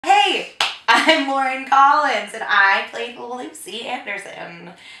Hey, I'm Lauren Collins, and I played Lucy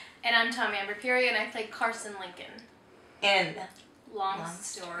Anderson. And I'm Tommie-Amber Pirie, and I played Carson Lincoln. In Long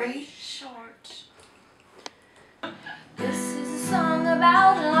story short. This is a song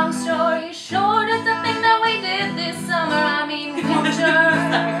about a long story short. It's a thing that we did this summer, I mean winter.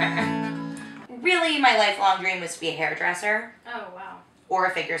 Really, my lifelong dream was to be a hairdresser. Oh, wow. Or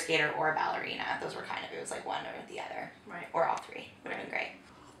a figure skater or a ballerina. Those were kind of, it was like one or the other. Right. Or all three. Would have been great.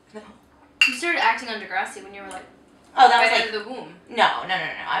 No. You started acting on Degrassi when you were like, oh, that right was out like of the womb. No.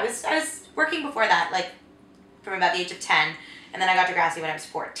 I was working before that, like from about the age of 10, and then I got Degrassi when I was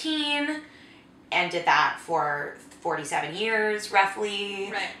 14, and did that for 47 years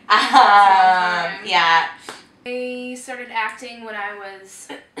roughly. Right. Yeah. I started acting when I was,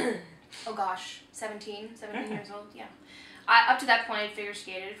 oh gosh, 17 years old. Yeah. Up to that point, I figure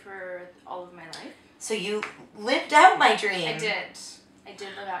skated for all of my life. So you lived out my dream. I did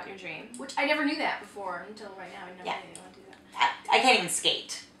live out your dream, which I never knew that before until right now. I never knew I want to do that. I can't even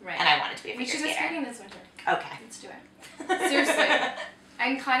skate. Right. And I wanted to be a we figure should go skater. skating this winter. Okay. Let's do it. Seriously.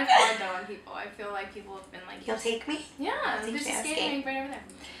 I'm kind of hard though on people. I feel like people have been like, You'll take me? yeah, I'll there's take a you skating rink skate. right over there.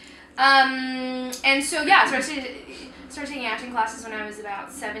 And so yeah, so I started taking acting classes when I was about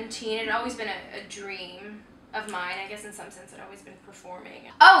 17. It had always been a dream of mine. I guess in some sense I'd always been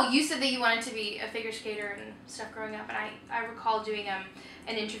performing. Oh, you said that you wanted to be a figure skater and stuff growing up, and I recall doing an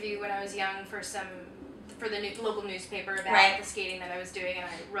interview when I was young for the local newspaper about the skating that I was doing, and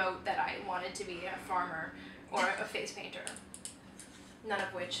I wrote that I wanted to be a farmer or a face painter. None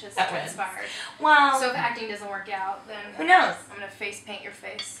of which has transpired. Well, so if acting doesn't work out, then who knows? I'm gonna face paint your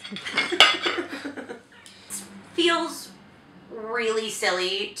face. Feels really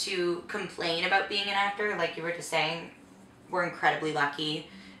silly to complain about being an actor. Like you were just saying, we're incredibly lucky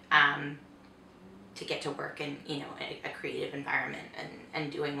to get to work in, you know, a creative environment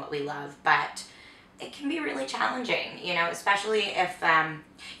and doing what we love, but it can be really challenging, you know, especially if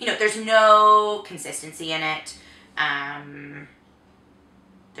you know, there's no consistency in it.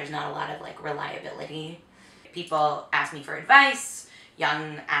 There's not a lot of like reliability. People ask me for advice,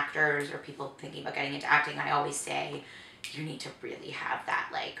 young actors or people thinking about getting into acting. I always say you need to really have that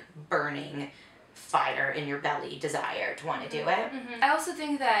like burning fire in your belly desire to want to do it. Mm-hmm. I also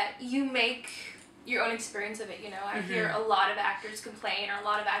think that you make your own experience of it, you know. I hear a lot of actors complain, or a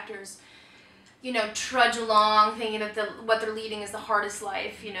lot of actors, you know, trudge along thinking that what they're leading is the hardest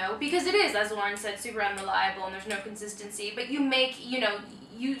life, you know, because it is, as Lauren said, super unreliable and there's no consistency, but you make, you know,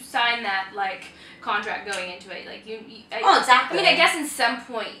 you sign that like contract going into it, like oh, exactly. I mean, I guess in some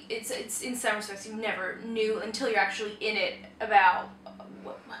point, it's in some respects you never knew until you're actually in it about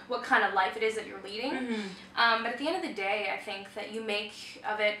what kind of life it is that you're leading. But at the end of the day, I think that you make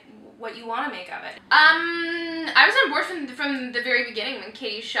of it what you want to make of it. I was on board from the very beginning when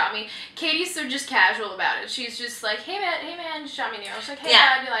Katie shot me. Katie's so just casual about it. She's just like, hey man, just shot me new. I was like, hey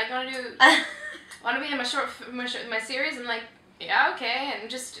dad, you like want to be in my series? I'm like, yeah, okay. And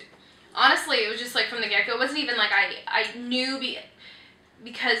just honestly, it was just like from the get-go. It wasn't even like I knew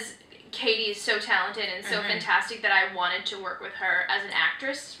because Katie is so talented and so fantastic that I wanted to work with her as an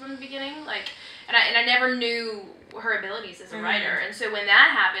actress from the beginning. Like, and I never knew her abilities as a writer. And so when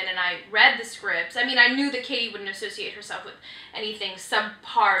that happened and I read the scripts, I mean, I knew that Katie wouldn't associate herself with anything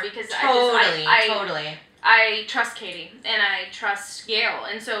subpar because I trust Katie and I trust Gail,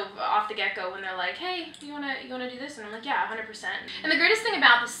 and so off the get-go when they're like, hey, you wanna do this, and I'm like, yeah, 100%. And the greatest thing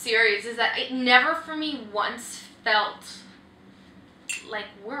about the series is that it never for me once felt like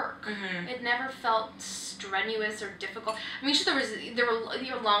work. It never felt strenuous or difficult. I mean, sure, there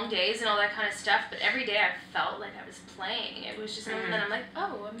were long days and all that kind of stuff, but every day I felt like I was playing. It was just something that I'm like,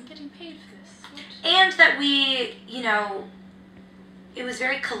 oh, I'm getting paid for this. And that we, you know, it was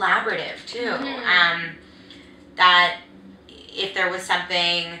very collaborative too. That if there was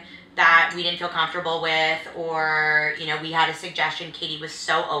something that we didn't feel comfortable with, or, you know, we had a suggestion, Katie was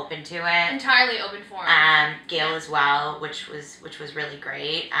so open to it. Entirely open for it. Gail as well, which was really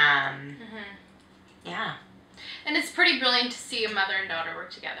great. Yeah. And it's pretty brilliant to see a mother and daughter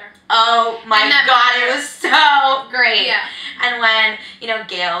work together. Oh my God, it was so great. Yeah. And when, you know,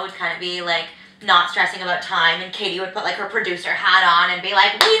 Gail would kind of be like not stressing about time, and Katie would put like her producer hat on and be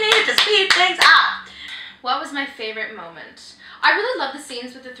like, we need to speed things up. What was my favorite moment? I really love the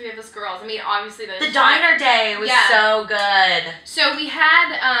scenes with the three of us girls. I mean, obviously the diner day was so good. So we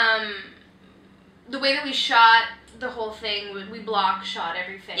had the way that we shot the whole thing. We block shot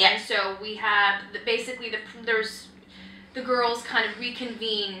everything. Yeah. And so we had there's the girls kind of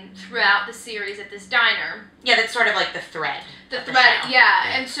reconvene throughout the series at this diner. Yeah, that's sort of like the thread. The thread,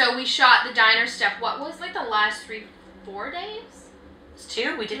 yeah. And so we shot the diner stuff. What was like the last 3-4 days? It's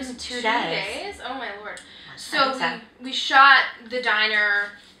 2? We did it in 2 days. 2 days? Oh my lord. I So think we shot the diner,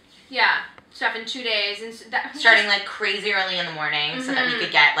 stuff in 2 days. And starting like crazy early in the morning so that we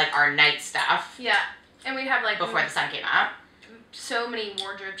could get like our night stuff. Yeah. And we'd have like... Before the sun came up. So many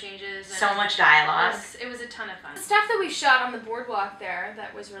wardrobe changes. And so much dialogue. It was a ton of fun. The stuff that we shot on the boardwalk there,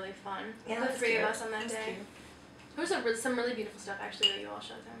 that was really fun. Yeah, the 3 of us on that day. Cute. There was some really beautiful stuff actually that you all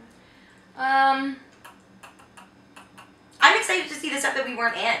shot there. I'm excited to see the stuff that we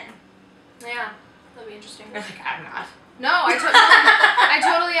weren't in. Yeah, that'll be interesting. You're like, I'm not. No, I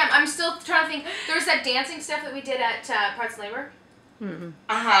totally am. I'm still trying to think. There was that dancing stuff that we did at Parts and Labor.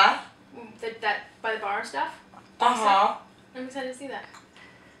 Uh-huh. That by the bar stuff. Uh-huh. I'm excited to see that.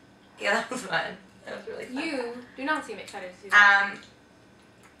 Yeah, that was fun. That was really fun. You do not seem excited to see that.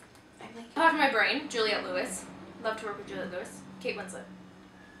 Apart from my brain, Juliette Lewis. Love to work with Juliette Lewis. Kate Winslet.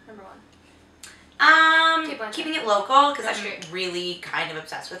 Number 1. Keeping it local, because That's I'm great. really kind of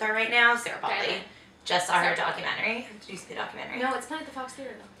obsessed with her right now. Sarah Polley. Okay. Just saw her Sarah Polley. documentary. Did you see the documentary? No, it's playing at the Fox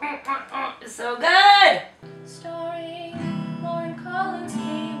Theater though. It's so good! Starring Lauren Collins,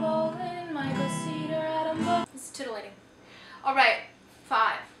 Katie Boland, Michael Cedar, Adam Book. It's titillating. Alright,